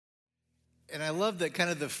And I love that kind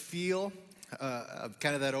of the feel of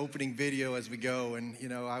kind of that opening video as we go. And,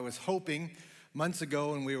 I was hoping months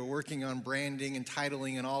ago when we were working on branding and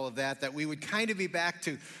titling and all of that, that we would kind of be back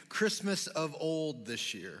to Christmas of old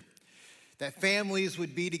this year. That families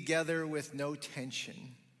would be together with no tension,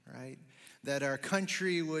 right? That our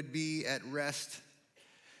country would be at rest.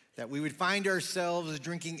 That we would find ourselves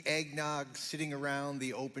drinking eggnog, sitting around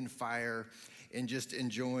the open fire and just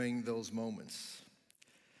enjoying those moments.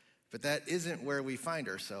 But that isn't where we find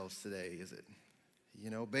ourselves today, is it?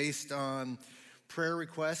 Based on prayer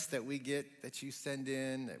requests that we get, that you send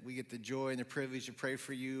in, that we get the joy and the privilege to pray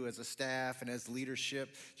for you as a staff and as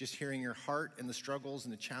leadership, just hearing your heart and the struggles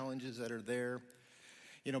and the challenges that are there.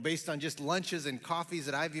 Based on just lunches and coffees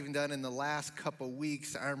that I've even done in the last couple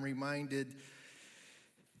weeks, I'm reminded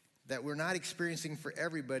that we're not experiencing for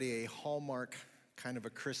everybody a hallmark kind of a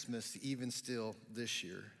Christmas, even still this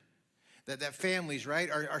year. That families, right,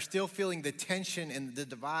 are still feeling the tension and the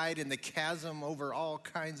divide and the chasm over all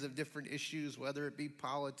kinds of different issues, whether it be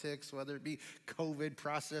politics, whether it be COVID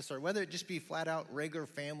process, or whether it just be flat out regular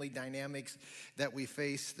family dynamics that we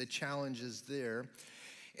face, the challenges there.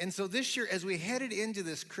 And so this year, as we headed into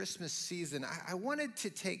this Christmas season, I wanted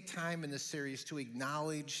to take time in this series to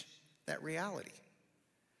acknowledge that reality.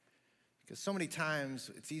 Because so many times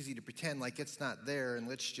it's easy to pretend like it's not there and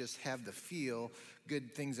let's just have the feel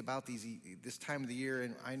good things about this time of the year.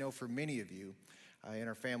 And I know for many of you in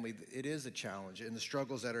our family, it is a challenge and the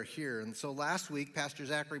struggles that are here. And so last week, Pastor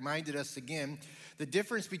Zach reminded us again the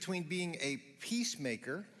difference between being a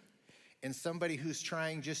peacemaker and somebody who's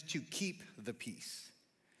trying just to keep the peace.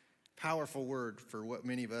 Powerful word for what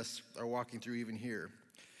many of us are walking through even here.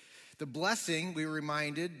 The blessing, we were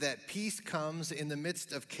reminded that peace comes in the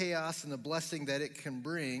midst of chaos and the blessing that it can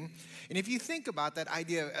bring. And if you think about that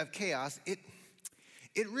idea of chaos, it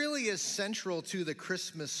really is central to the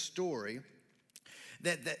Christmas story.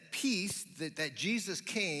 That peace, that Jesus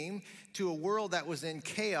came to a world that was in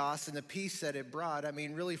chaos and the peace that it brought. I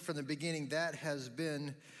mean, really from the beginning, that has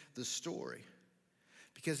been the story.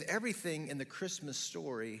 Because everything in the Christmas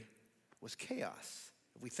story was chaos,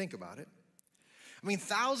 if we think about it. I mean,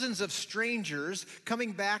 thousands of strangers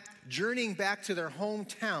coming back, journeying back to their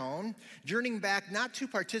hometown, journeying back not to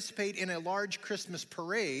participate in a large Christmas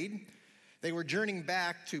parade. They were journeying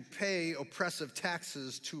back to pay oppressive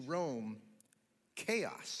taxes to Rome.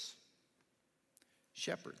 Chaos.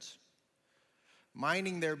 Shepherds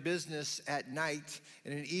minding their business at night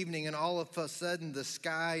in an evening, and all of a sudden the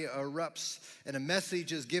sky erupts and a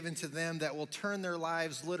message is given to them that will turn their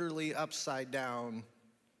lives literally upside down.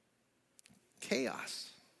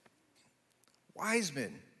 Chaos. Wise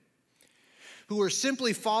men who are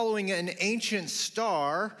simply following an ancient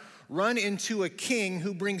star run into a king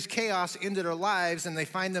who brings chaos into their lives, and they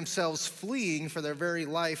find themselves fleeing for their very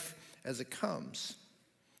life as it comes.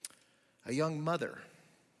 A young mother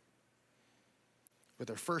with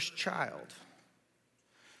her first child,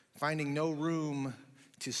 finding no room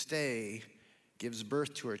to stay, gives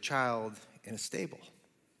birth to her child in a stable.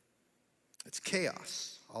 It's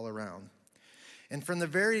chaos all around. And from the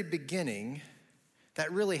very beginning,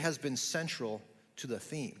 that really has been central to the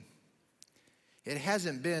theme. It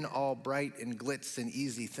hasn't been all bright and glitz and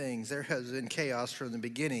easy things. There has been chaos from the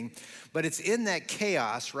beginning. But it's in that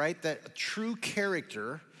chaos, right, that true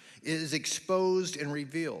character is exposed and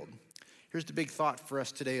revealed. Here's the big thought for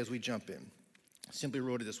us today as we jump in. I simply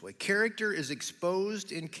wrote it this way. Character is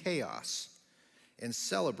exposed in chaos and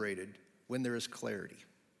celebrated when there is clarity.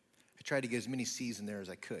 I tried to get as many C's in there as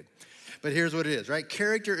I could. But here's what it is, right?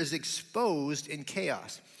 Character is exposed in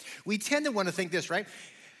chaos. We tend to want to think this, right?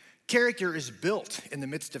 Character is built in the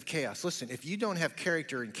midst of chaos. Listen, if you don't have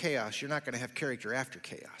character in chaos, you're not going to have character after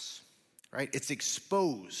chaos, right? It's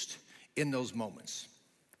exposed in those moments.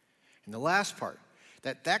 And the last part,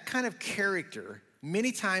 that kind of character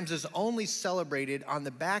many times is only celebrated on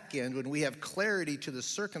the back end when we have clarity to the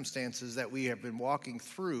circumstances that we have been walking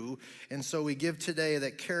through. And so we give today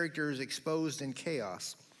that character is exposed in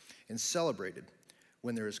chaos and celebrated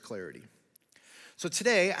when there is clarity. So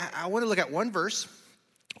today, I want to look at one verse,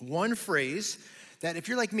 one phrase that if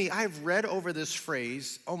you're like me, I've read over this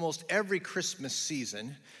phrase almost every Christmas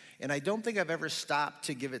season, and I don't think I've ever stopped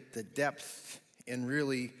to give it the depth and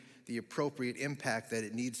really the appropriate impact that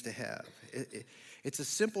it needs to have. It's a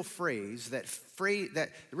simple phrase that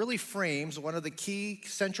really frames one of the key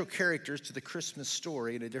central characters to the Christmas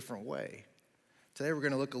story in a different way. Today we're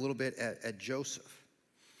going to look a little bit at Joseph.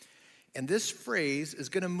 And this phrase is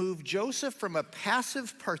going to move Joseph from a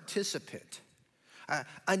passive participant,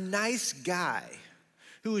 a nice guy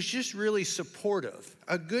who was just really supportive,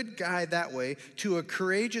 a good guy that way, to a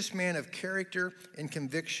courageous man of character and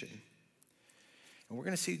conviction. And we're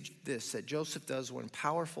going to see this, that Joseph does one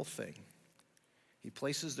powerful thing. He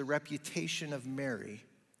places the reputation of Mary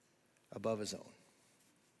above his own.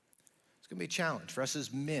 It's going to be a challenge for us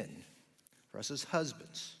as men, for us as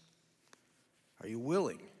husbands. Are you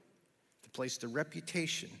willing to place the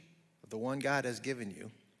reputation of the one God has given you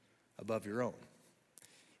above your own?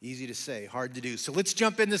 Easy to say, hard to do. So let's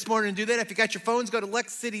jump in this morning and do that. If you got your phones, go to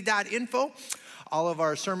lexcity.info. All of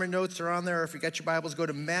our sermon notes are on there. If you got your Bibles, go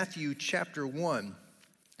to Matthew chapter 1.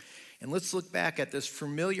 And let's look back at this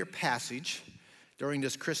familiar passage during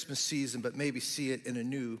this Christmas season, but maybe see it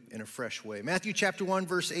in a fresh way. Matthew chapter 1,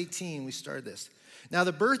 verse 18, we start this. Now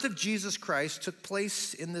the birth of Jesus Christ took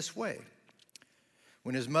place in this way.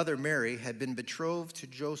 When his mother Mary had been betrothed to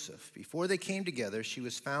Joseph, before they came together, she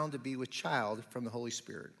was found to be with child from the Holy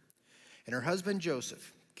Spirit. And her husband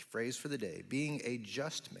Joseph, phrase for the day, being a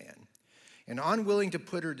just man, and unwilling to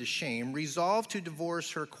put her to shame, resolved to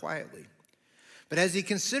divorce her quietly. But as he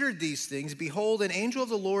considered these things, behold, an angel of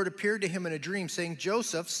the Lord appeared to him in a dream, saying,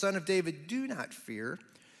 Joseph, son of David, do not fear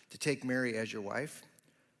to take Mary as your wife,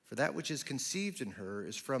 for that which is conceived in her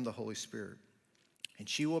is from the Holy Spirit. And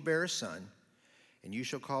she will bear a son, and you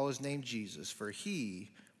shall call his name Jesus, for he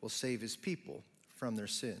will save his people from their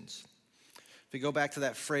sins. If we go back to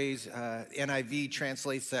that phrase, NIV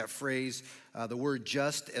translates that phrase, the word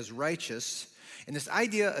just as righteous. And this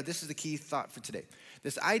idea, this is the key thought for today.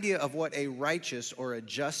 This idea of what a righteous or a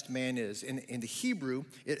just man is. In the Hebrew,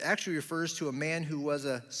 it actually refers to a man who was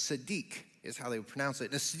a Sadiq, is how they would pronounce it.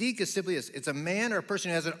 And a Sadiq is simply this. It's a man or a person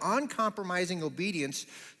who has an uncompromising obedience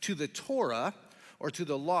to the Torah or to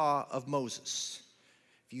the law of Moses.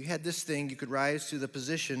 If you had this thing, you could rise to the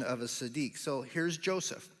position of a Sadiq. So here's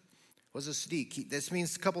Joseph, was a Sadiq. This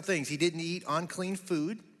means a couple things. He didn't eat unclean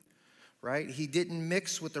food, right? He didn't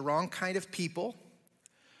mix with the wrong kind of people.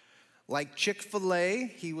 Like Chick-fil-A,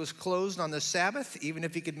 he was closed on the Sabbath, even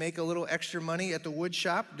if he could make a little extra money at the wood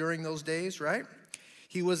shop during those days, right?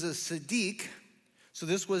 He was a Sadiq, so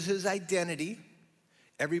this was his identity.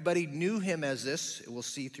 Everybody knew him as this. We'll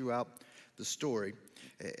see throughout the story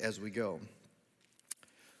as we go.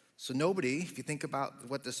 So nobody, if you think about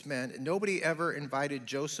what this meant, nobody ever invited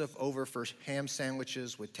Joseph over for ham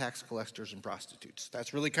sandwiches with tax collectors and prostitutes.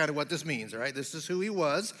 That's really kind of what this means, all right? This is who he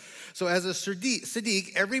was. So as a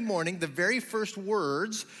Sadiq, every morning, the very first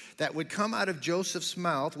words that would come out of Joseph's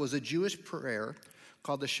mouth was a Jewish prayer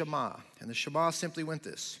called the Shema. And the Shema simply went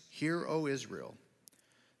this: Hear, O Israel,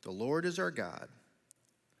 the Lord is our God,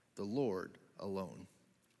 the Lord alone.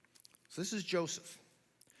 So this is Joseph.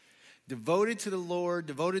 Devoted to the Lord,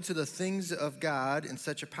 devoted to the things of God in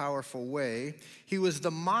such a powerful way. He was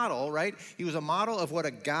the model, right? He was a model of what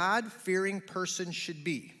a God-fearing person should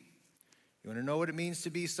be. You want to know what it means to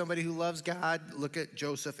be somebody who loves God? Look at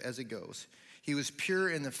Joseph as he goes. He was pure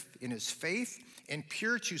in his faith, and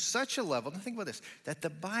pure to such a level, now think about this, that the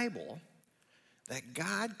Bible, that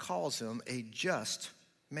God calls him a just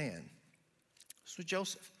man. This was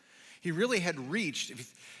Joseph. He really had reached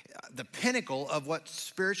the pinnacle of what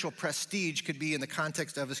spiritual prestige could be in the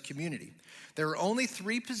context of his community. There were only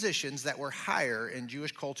 3 positions that were higher in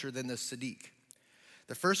Jewish culture than the Sadiq.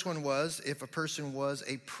 The first one was if a person was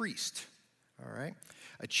a priest, all right?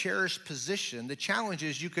 A cherished position. The challenge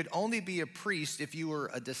is you could only be a priest if you were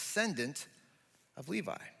a descendant of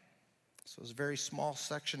Levi. So it was a very small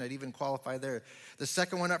section that even qualified there. The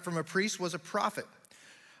second one up from a priest was a prophet.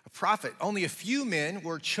 A prophet. Only a few men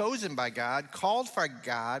were chosen by God, called by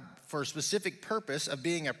God for a specific purpose of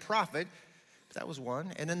being a prophet. That was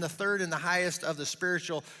one. And then the third and the highest of the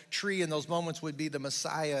spiritual tree in those moments would be the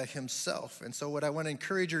Messiah himself. And so what I want to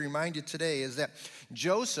encourage you, remind you today is that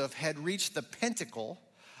Joseph had reached the pinnacle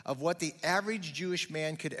of what the average Jewish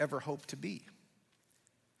man could ever hope to be.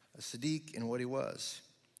 A Sadiq in what he was.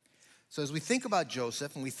 So as we think about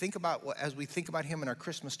Joseph, and as we think about him in our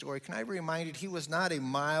Christmas story, can I be reminded he was not a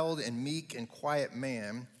mild and meek and quiet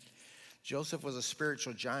man. Joseph was a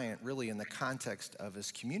spiritual giant, really, in the context of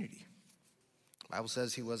his community. The Bible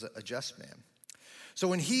says he was a just man. So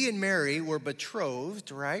when he and Mary were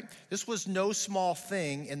betrothed, right, this was no small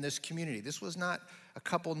thing in this community. This was not a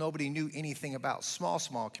couple nobody knew anything about. Small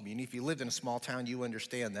community. If you lived in a small town, you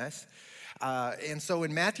understand this. And so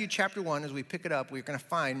in Matthew chapter 1, as we pick it up, we're going to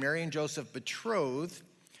find Mary and Joseph betrothed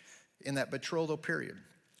in that betrothal period.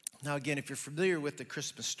 Now, again, if you're familiar with the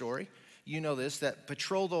Christmas story, you know this, that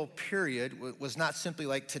betrothal period was not simply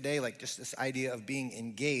like today, like just this idea of being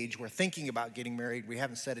engaged. We're thinking about getting married. We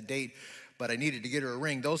haven't set a date, but I needed to get her a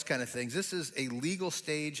ring, those kind of things. This is a legal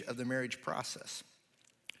stage of the marriage process.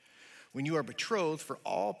 When you are betrothed, for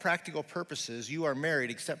all practical purposes, you are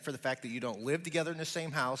married, except for the fact that you don't live together in the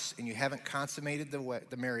same house and you haven't consummated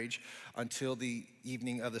the marriage until the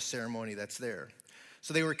evening of the ceremony that's there.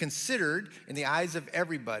 So they were considered in the eyes of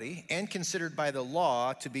everybody and considered by the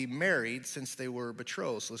law to be married since they were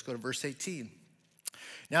betrothed. So let's go to verse 18.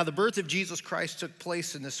 Now the birth of Jesus Christ took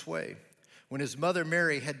place in this way. When his mother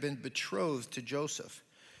Mary had been betrothed to Joseph,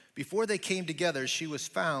 before they came together, she was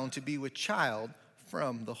found to be with child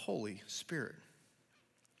from the Holy Spirit.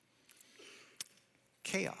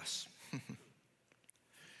 Chaos.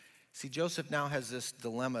 See, Joseph now has this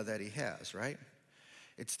dilemma that he has, right?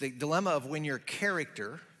 It's the dilemma of when your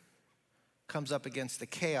character comes up against the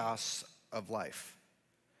chaos of life.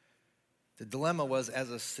 The dilemma was,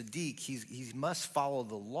 as a Siddiq, he must follow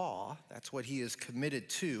the law. That's what he is committed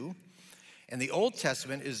to. And the Old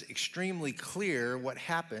Testament is extremely clear what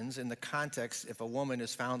happens in the context if a woman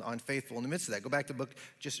is found unfaithful in the midst of that. Go back to the book,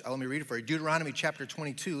 let me read it for you. Deuteronomy chapter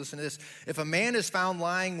 22, listen to this. If a man is found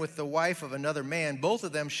lying with the wife of another man, both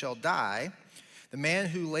of them shall die, the man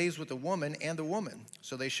who lays with the woman and the woman.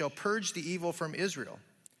 So they shall purge the evil from Israel.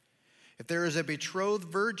 If there is a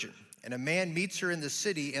betrothed virgin, and a man meets her in the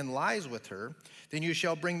city and lies with her, then you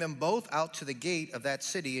shall bring them both out to the gate of that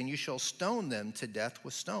city, and you shall stone them to death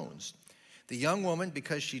with stones. The young woman,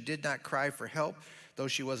 because she did not cry for help, though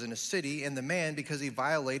she was in a city, and the man, because he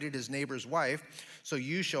violated his neighbor's wife. So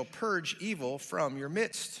you shall purge evil from your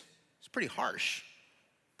midst. It's pretty harsh,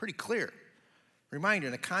 pretty clear. Reminder,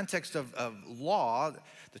 in the context of law,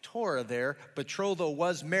 the Torah there, betrothal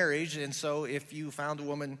was marriage, and so if you found a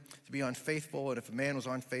woman to be unfaithful, and if a man was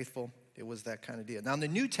unfaithful, it was that kind of deal. Now in the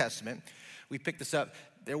New Testament, we picked this up,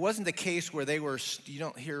 there wasn't a case where you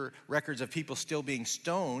don't hear records of people still being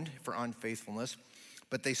stoned for unfaithfulness,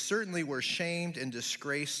 but they certainly were shamed and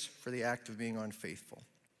disgraced for the act of being unfaithful.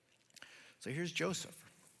 So here's Joseph,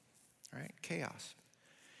 right? Chaos.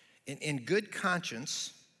 In good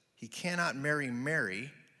conscience, he cannot marry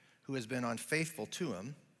Mary, who has been unfaithful to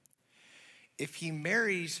him. If he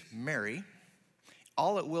marries Mary,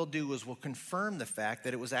 all it will do is will confirm the fact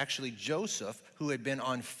that it was actually Joseph who had been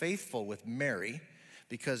unfaithful with Mary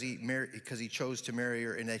because he chose to marry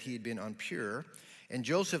her and that he had been impure. And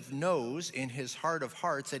Joseph knows in his heart of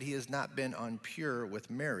hearts that he has not been impure with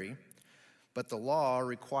Mary, but the law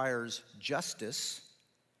requires justice.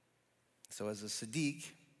 So as a Siddiq,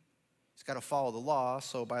 he's got to follow the law,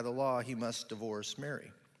 so by the law he must divorce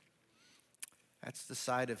Mary. That's the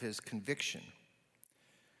side of his conviction.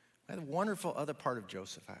 The wonderful other part of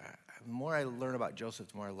Joseph, the more I learn about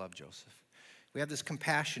Joseph, the more I love Joseph. We have this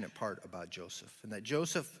compassionate part about Joseph, and that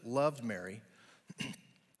Joseph loved Mary,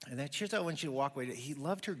 and that here's how I want you to walk away. He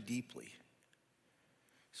loved her deeply.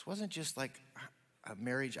 This wasn't just like a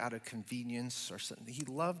marriage out of convenience or something. He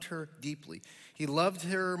loved her deeply. He loved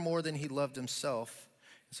her more than he loved himself.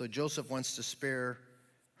 So Joseph wants to spare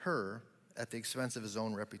her at the expense of his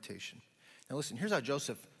own reputation. Now listen, here's how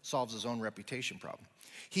Joseph solves his own reputation problem.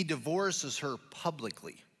 He divorces her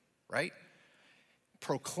publicly, right?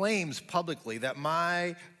 Proclaims publicly that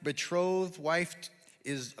my betrothed wife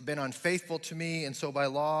has been unfaithful to me, and so by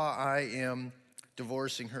law I am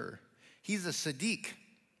divorcing her. He's a Siddiq.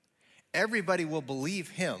 Everybody will believe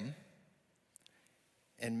him,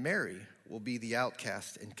 and Mary will be the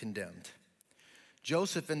outcast and condemned.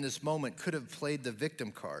 Joseph in this moment could have played the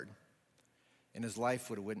victim card, and his life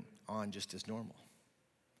would have went on just as normal.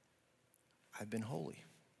 I've been holy.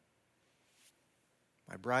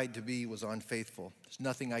 My bride-to-be was unfaithful. There's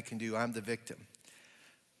nothing I can do. I'm the victim.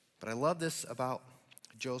 But I love this about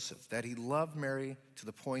Joseph, that he loved Mary to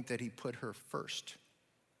the point that he put her first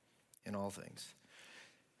in all things.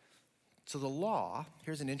 So the law,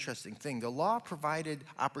 here's an interesting thing. The law provided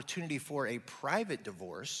opportunity for a private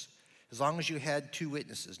divorce as long as you had two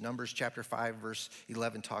witnesses. Numbers chapter 5, verse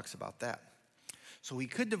 11 talks about that. So he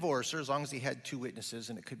could divorce her as long as he had two witnesses,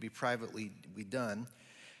 and it could be privately done.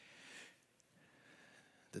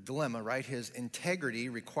 The dilemma, right? His integrity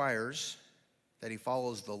requires that he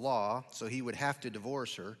follows the law, so he would have to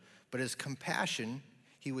divorce her. But his compassion,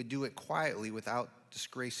 he would do it quietly without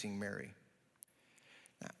disgracing Mary.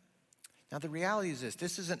 Now the reality is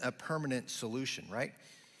this isn't a permanent solution, right?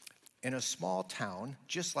 In a small town,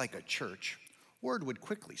 just like a church, word would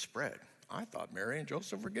quickly spread. I thought Mary and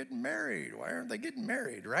Joseph were getting married. Why aren't they getting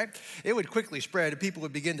married, right? It would quickly spread, and people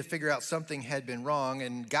would begin to figure out something had been wrong,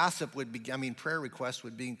 and gossip would prayer requests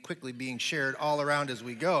would be quickly being shared all around as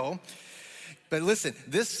we go. But listen,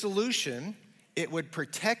 this solution, it would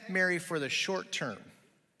protect Mary for the short term,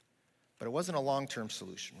 but it wasn't a long-term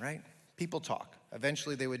solution, right? People talk.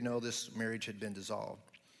 Eventually, they would know this marriage had been dissolved.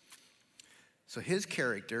 So his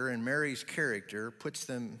character and Mary's character puts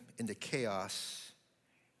them into chaos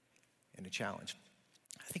and a challenge.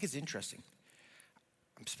 I think it's interesting.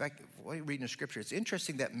 While you're reading the scripture, it's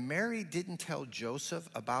interesting that Mary didn't tell Joseph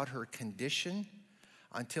about her condition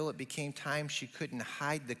until it became time she couldn't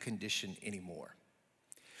hide the condition anymore.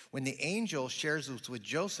 When the angel shares this with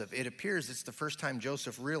Joseph, it appears it's the first time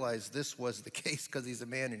Joseph realized this was the case because he's a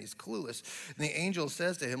man and he's clueless. And the angel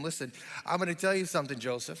says to him, listen, I'm going to tell you something,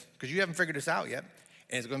 Joseph, because you haven't figured this out yet,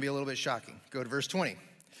 and it's going to be a little bit shocking. Go to verse 20.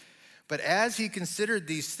 But as he considered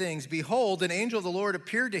these things, behold, an angel of the Lord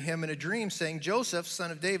appeared to him in a dream, saying, Joseph,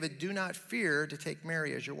 son of David, do not fear to take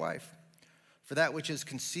Mary as your wife, for that which is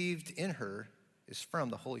conceived in her is from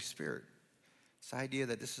the Holy Spirit. It's the idea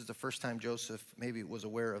that this is the first time Joseph maybe was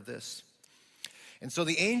aware of this. And so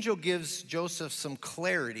the angel gives Joseph some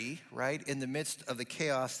clarity, right, in the midst of the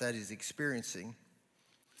chaos that he's experiencing.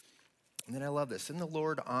 And then I love this. And the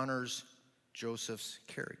Lord honors Joseph's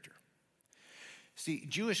character. See,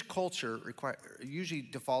 Jewish culture usually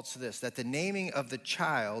defaults to this, that the naming of the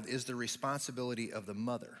child is the responsibility of the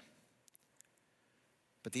mother.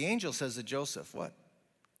 But the angel says to Joseph, what?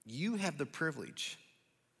 You have the privilege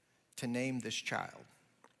to name this child.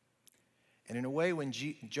 And in a way, when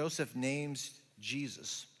Joseph names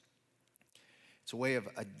Jesus, it's a way of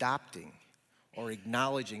adopting or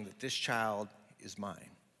acknowledging that this child is mine.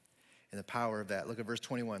 And the power of that. Look at verse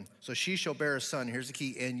 21. So she shall bear a son, here's the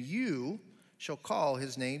key, and you shall call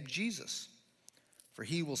his name Jesus, for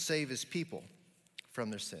he will save his people from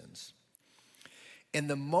their sins. In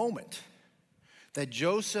the moment that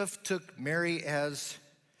Joseph took Mary as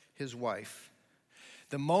his wife,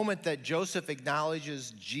 the moment that Joseph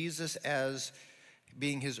acknowledges Jesus as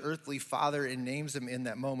being his earthly father and names him in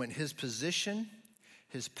that moment, his position,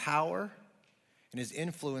 his power, and his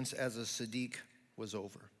influence as a Sadiq was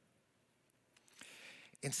over.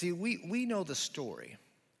 And see, we know the story.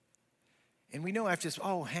 And we know after this,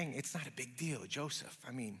 it's not a big deal, Joseph.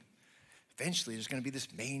 I mean, eventually there's going to be this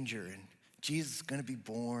manger and Jesus is going to be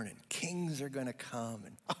born and kings are going to come.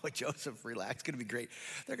 And Joseph, relax, it's going to be great.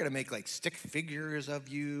 They're going to make like stick figures of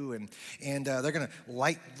you and they're going to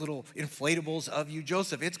light little inflatables of you.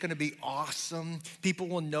 Joseph, it's going to be awesome. People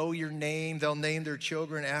will know your name. They'll name their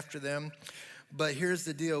children after them. But here's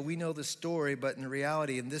the deal. We know the story, but in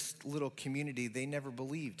reality, in this little community, they never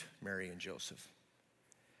believed Mary and Joseph.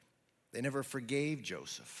 They never forgave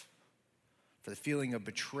Joseph for the feeling of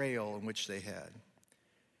betrayal in which they had.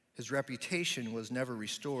 His reputation was never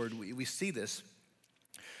restored. We see this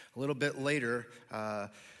a little bit later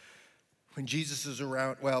when Jesus is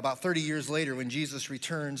around, about 30 years later, when Jesus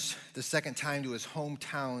returns the second time to his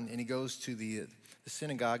hometown and he goes to the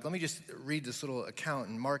synagogue. Let me just read this little account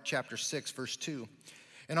in Mark chapter 6, verse 2.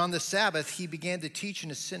 And on the Sabbath, he began to teach in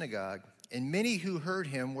the synagogue, and many who heard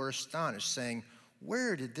him were astonished, saying,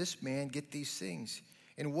 where did this man get these things?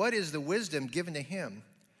 And what is the wisdom given to him?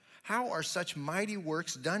 How are such mighty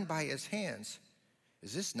works done by his hands?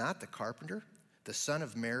 Is this not the carpenter, the son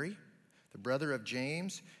of Mary, the brother of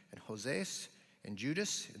James and Joses and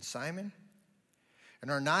Judas and Simon?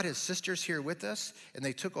 And are not his sisters here with us? And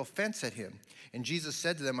they took offense at him. And Jesus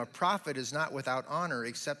said to them, a prophet is not without honor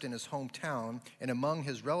except in his hometown and among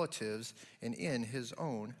his relatives and in his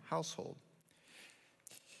own household.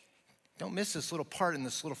 Don't miss this little part in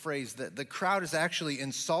this little phrase that the crowd is actually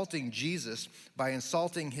insulting Jesus by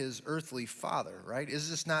insulting his earthly father, right?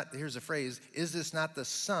 Here's a phrase, is this not the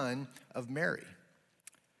son of Mary?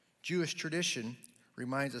 Jewish tradition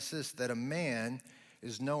reminds us this, that a man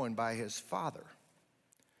is known by his father.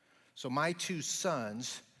 So my two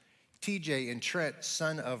sons, TJ and Trent,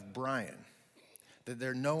 son of Brian, that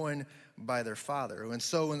they're known by their father. And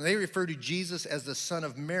so when they refer to Jesus as the son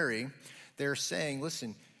of Mary, they're saying,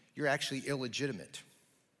 listen, you're actually illegitimate.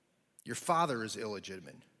 Your father is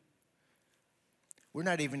illegitimate. We're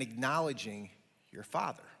not even acknowledging your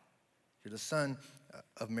father. You're the son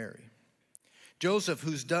of Mary. Joseph,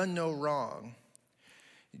 who's done no wrong.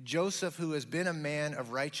 Joseph, who has been a man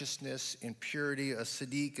of righteousness and purity, a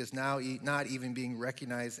Sadiq, is now not even being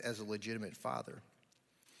recognized as a legitimate father.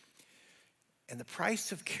 And the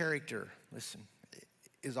price of character, listen,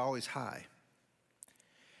 is always high.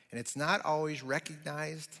 And it's not always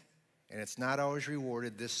recognized, and it's not always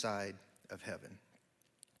rewarded this side of heaven.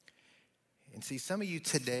 And see, some of you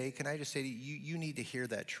today, can I just say to you, you need to hear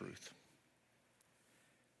that truth.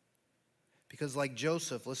 Because like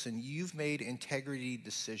Joseph, listen, you've made integrity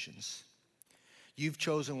decisions. You've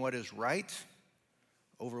chosen what is right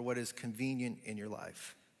over what is convenient in your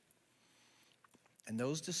life. And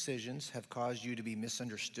those decisions have caused you to be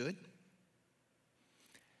misunderstood.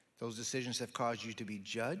 Those decisions have caused you to be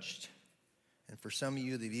judged, And for some of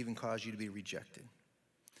you, they've even caused you to be rejected.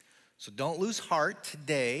 So don't lose heart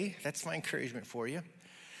today. That's my encouragement for you.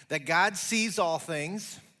 That God sees all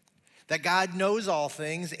things, that God knows all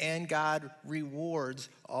things, and God rewards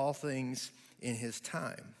all things in his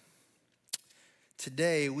time.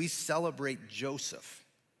 Today, we celebrate Joseph,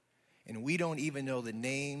 and we don't even know the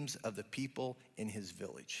names of the people in his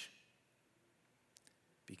village,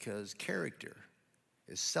 because character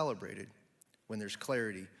is celebrated when there's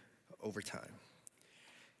clarity over time.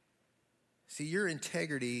 See, your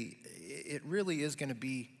integrity, it really is going to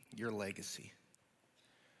be your legacy.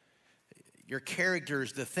 Your character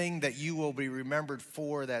is the thing that you will be remembered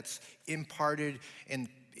for, that's imparted and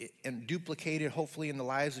duplicated, hopefully, in the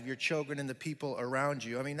lives of your children and the people around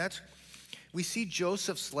you. I mean, we see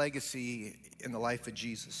Joseph's legacy in the life of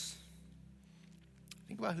Jesus.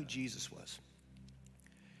 Think about who Jesus was.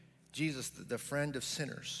 Jesus, the friend of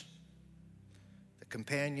sinners, the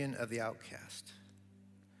companion of the outcast.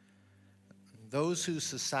 Those whose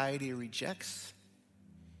society rejects,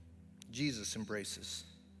 Jesus embraces.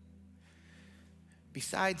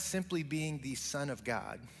 Besides simply being the Son of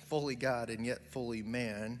God and yet fully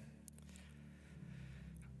man,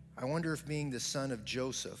 I wonder if being the son of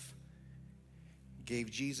Joseph gave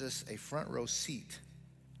Jesus a front row seat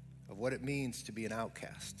of what it means to be an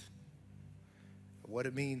outcast, of what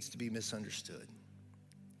it means to be misunderstood.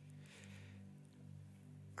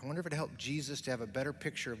 I wonder if it helped Jesus to have a better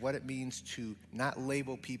picture of what it means to not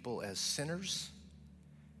label people as sinners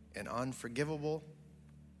and unforgivable.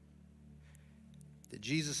 That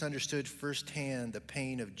Jesus understood firsthand the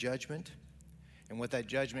pain of judgment and what that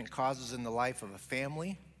judgment causes in the life of a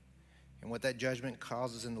family and what that judgment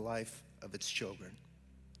causes in the life of its children.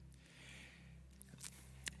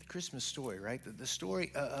 The Christmas story, right? The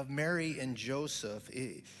story of Mary and Joseph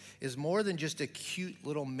is more than just a cute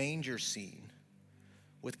little manger scene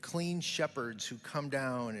with clean shepherds who come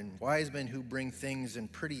down and wise men who bring things and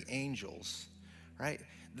pretty angels, right?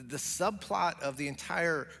 The subplot of the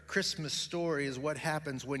entire Christmas story is what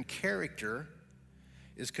happens when character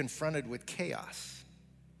is confronted with chaos.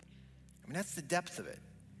 I mean, that's the depth of it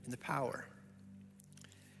and the power.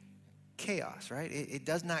 Chaos, right? It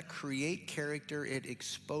does not create character, it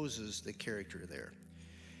exposes the character there.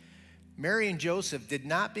 Mary and Joseph did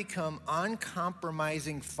not become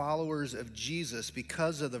uncompromising followers of Jesus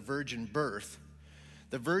because of the virgin birth.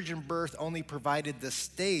 The virgin birth only provided the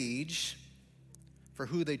stage for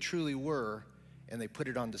who they truly were, and they put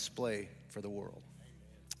it on display for the world.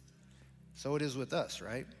 So it is with us,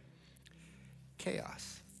 right?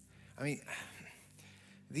 Chaos. I mean,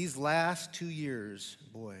 these last 2 years,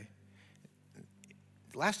 the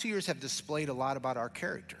last 2 years have displayed a lot about our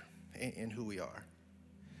character and who we are.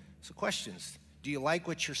 So questions, do you like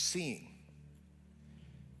what you're seeing?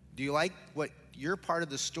 Do you like what your part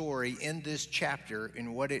of the story in this chapter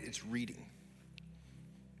and what it's reading?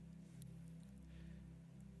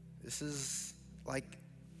 This is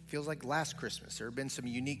feels like last Christmas. There have been some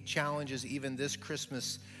unique challenges even this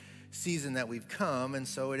Christmas season that we've come, and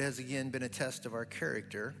so it has again been a test of our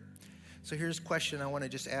character. So here's a question I want to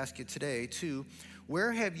just ask you today too.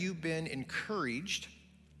 Where have you been encouraged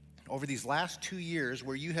over these last 2 years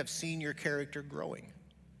where you have seen your character growing?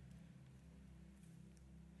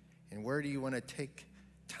 And where do you want to take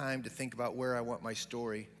time to think about where I want my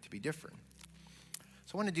story to be different?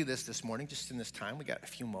 So I want to do this morning, just in this time. We got a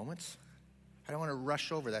few moments. I don't want to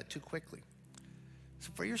rush over that too quickly.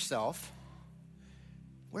 So for yourself,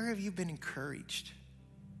 where have you been encouraged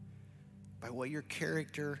by what your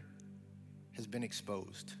character has been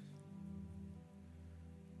exposed?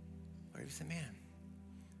 Where you say, man,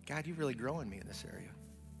 God, you're really growing me in this area.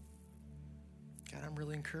 God, I'm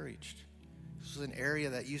really encouraged. This is an area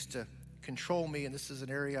that used to control me, and this is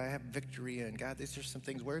an area I have victory in. God, these are some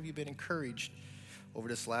things. Where have you been encouraged over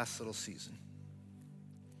this last little season?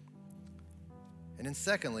 And then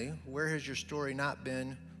secondly, where has your story not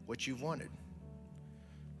been what you've wanted,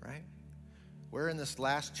 right? Where in this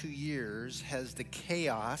last 2 years has the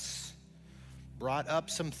chaos brought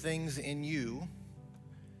up some things in you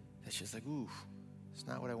that's just like, ooh, it's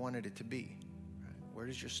not what I wanted it to be, right? Where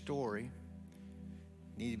does your story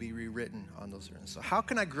need to be rewritten on those areas? So how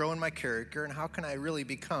can I grow in my character, and how can I really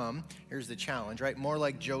become, here's the challenge, right, more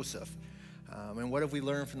like Joseph? And what have we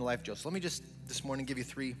learned from the life of Joseph? Let me just this morning give you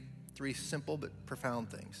three simple but profound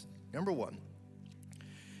things. Number one,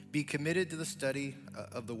 be committed to the study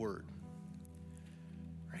of the word.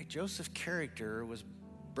 Right? Joseph's character was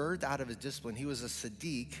birthed out of his discipline. He was a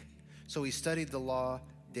Sadiq, so he studied the law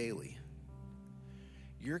daily.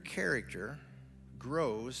 Your character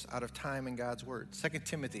grows out of time in God's word. 2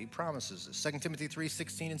 Timothy promises this. 2 Timothy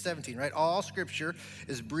 3:16 and 17, right? All scripture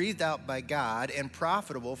is breathed out by God and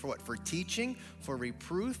profitable for what? For teaching, for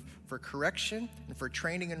reproof, for correction, and for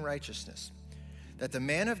training in righteousness, that the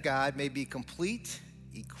man of God may be complete,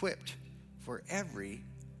 equipped for every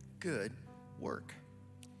good work.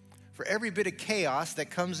 For every bit of chaos that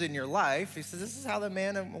comes in your life, he says, this is how the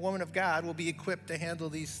man and woman of God will be equipped to handle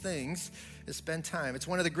these things, is spend time. It's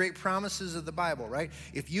one of the great promises of the Bible, right?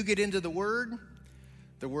 If you get into the Word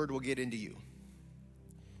will get into you.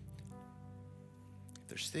 If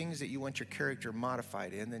there's things that you want your character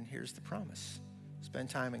modified in, then here's the promise. Spend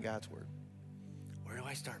time in God's Word. Where do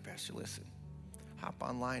I start, Pastor? Listen, hop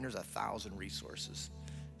online. There's 1,000 resources.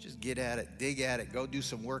 Just get at it, dig at it, go do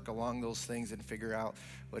some work along those things and figure out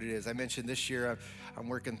what it is. I mentioned this year I'm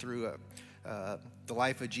working through the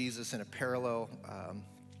life of Jesus in a parallel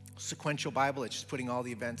sequential Bible. It's just putting all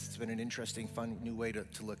the events. It's been an interesting, fun, new way to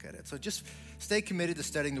look at it. So just stay committed to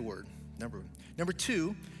studying the Word, number one. Number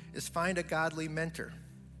two is find a godly mentor.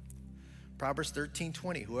 Proverbs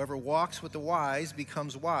 13:20, whoever walks with the wise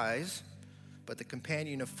becomes wise, but the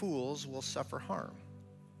companion of fools will suffer harm.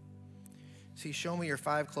 See, show me your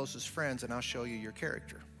 5 closest friends and I'll show you your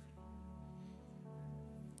character.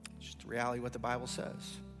 It's just the reality of what the Bible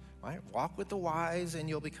says, right? Walk with the wise and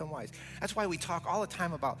you'll become wise. That's why we talk all the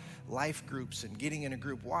time about life groups and getting in a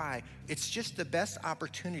group. Why? It's just the best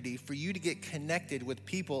opportunity for you to get connected with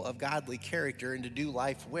people of godly character and to do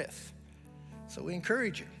life with. So we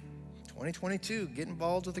encourage you, 2022, get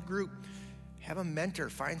involved with a group. Have a mentor,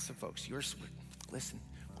 find some folks. Listen,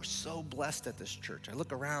 we're so blessed at this church. I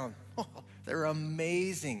look around, they're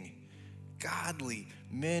amazing, godly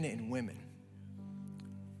men and women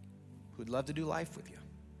who'd love to do life with you.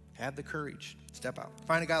 Have the courage, step out,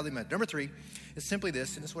 find a godly mentor. Number 3 is simply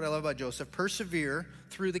this, and this is what I love about Joseph: persevere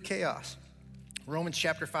through the chaos. Romans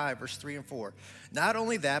chapter 5, verse 3 and 4. Not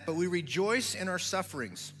only that, but we rejoice in our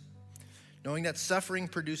sufferings, knowing that suffering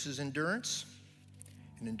produces endurance,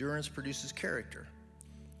 and endurance produces character,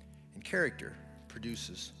 and character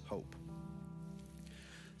produces hope.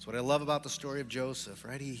 That's what I love about the story of Joseph,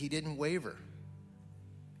 right? He didn't waver.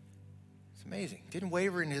 It's amazing. Didn't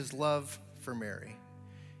waver in his love for Mary.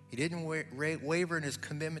 He didn't waver in his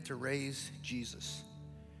commitment to raise Jesus.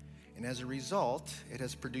 And as a result, it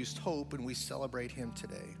has produced hope, and we celebrate him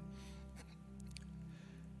today.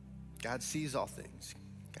 God sees all things.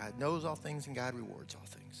 God knows all things, and God rewards all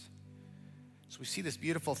things. So we see this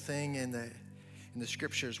beautiful thing in the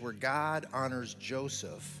scriptures where God honors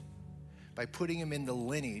Joseph by putting him in the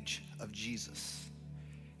lineage of Jesus.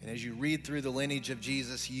 And as you read through the lineage of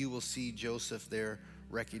Jesus, you will see Joseph there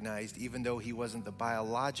recognized, even though he wasn't the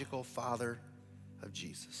biological father of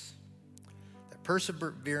Jesus. That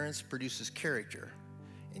perseverance produces character,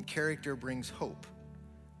 and character brings hope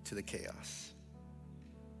to the chaos.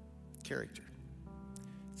 Character.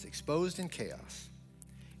 It's exposed in chaos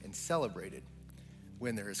and celebrated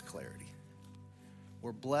when there is clarity.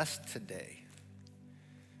 We're blessed today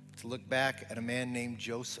to look back at a man named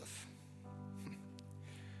Joseph,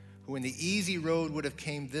 who in the easy road would have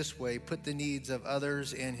came this way, put the needs of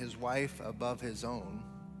others and his wife above his own,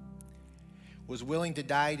 was willing to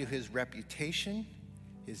die to his reputation,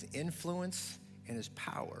 his influence, and his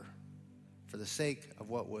power for the sake of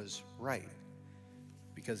what was right,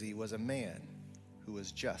 because he was a man who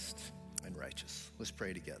was just and righteous. Let's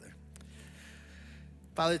pray together.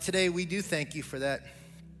 Father, today we do thank you for that,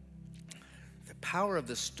 the power of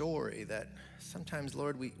the story that sometimes,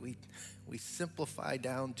 Lord, we simplify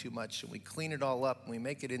down too much and we clean it all up and we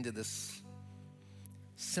make it into this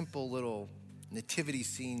simple little nativity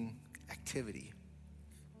scene activity.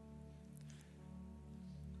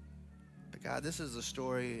 But God, this is a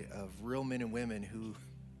story of real men and women who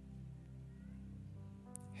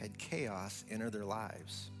had chaos enter their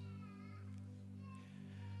lives.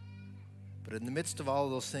 But in the midst of all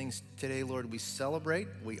of those things today, Lord, we celebrate,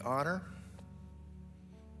 we honor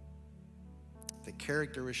the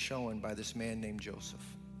character is shown by this man named Joseph,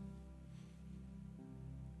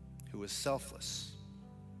 who was selfless,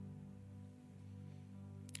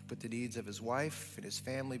 put the needs of his wife and his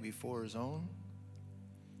family before his own,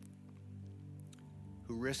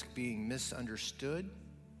 who risked being misunderstood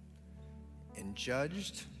and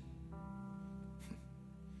judged.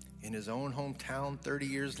 In his own hometown, 30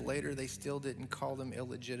 years later, they still didn't call them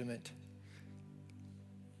illegitimate.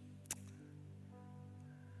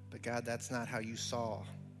 But God, that's not how you saw.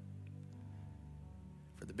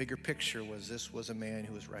 For the bigger picture was this was a man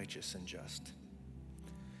who was righteous and just.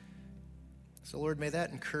 So Lord, may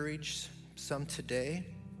that encourage some today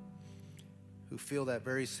who feel that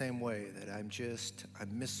very same way, that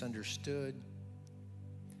I'm misunderstood,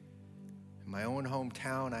 In my own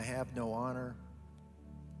hometown, I have no honor.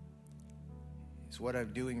 Does what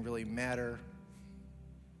I'm doing really matter?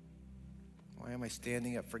 Why am I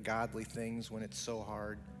standing up for godly things when it's so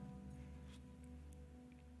hard?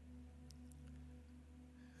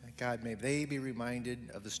 God, may they be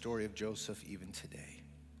reminded of the story of Joseph even today.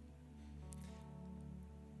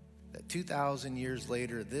 That 2,000 years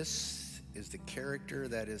later, this is the character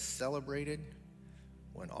that is celebrated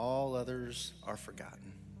when all others are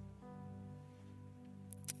forgotten.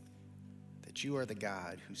 That you are the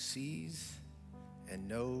God who sees and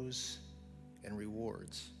knows and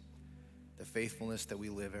rewards the faithfulness that we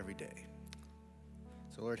live every day.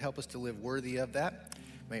 So Lord, help us to live worthy of that.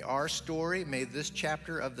 May our story, may this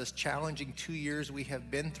chapter of this challenging 2 years we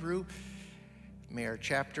have been through, may our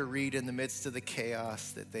chapter read in the midst of the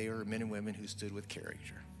chaos that they are men and women who stood with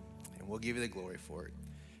character. And we'll give you the glory for it.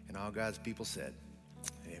 And all God's people said,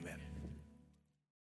 amen.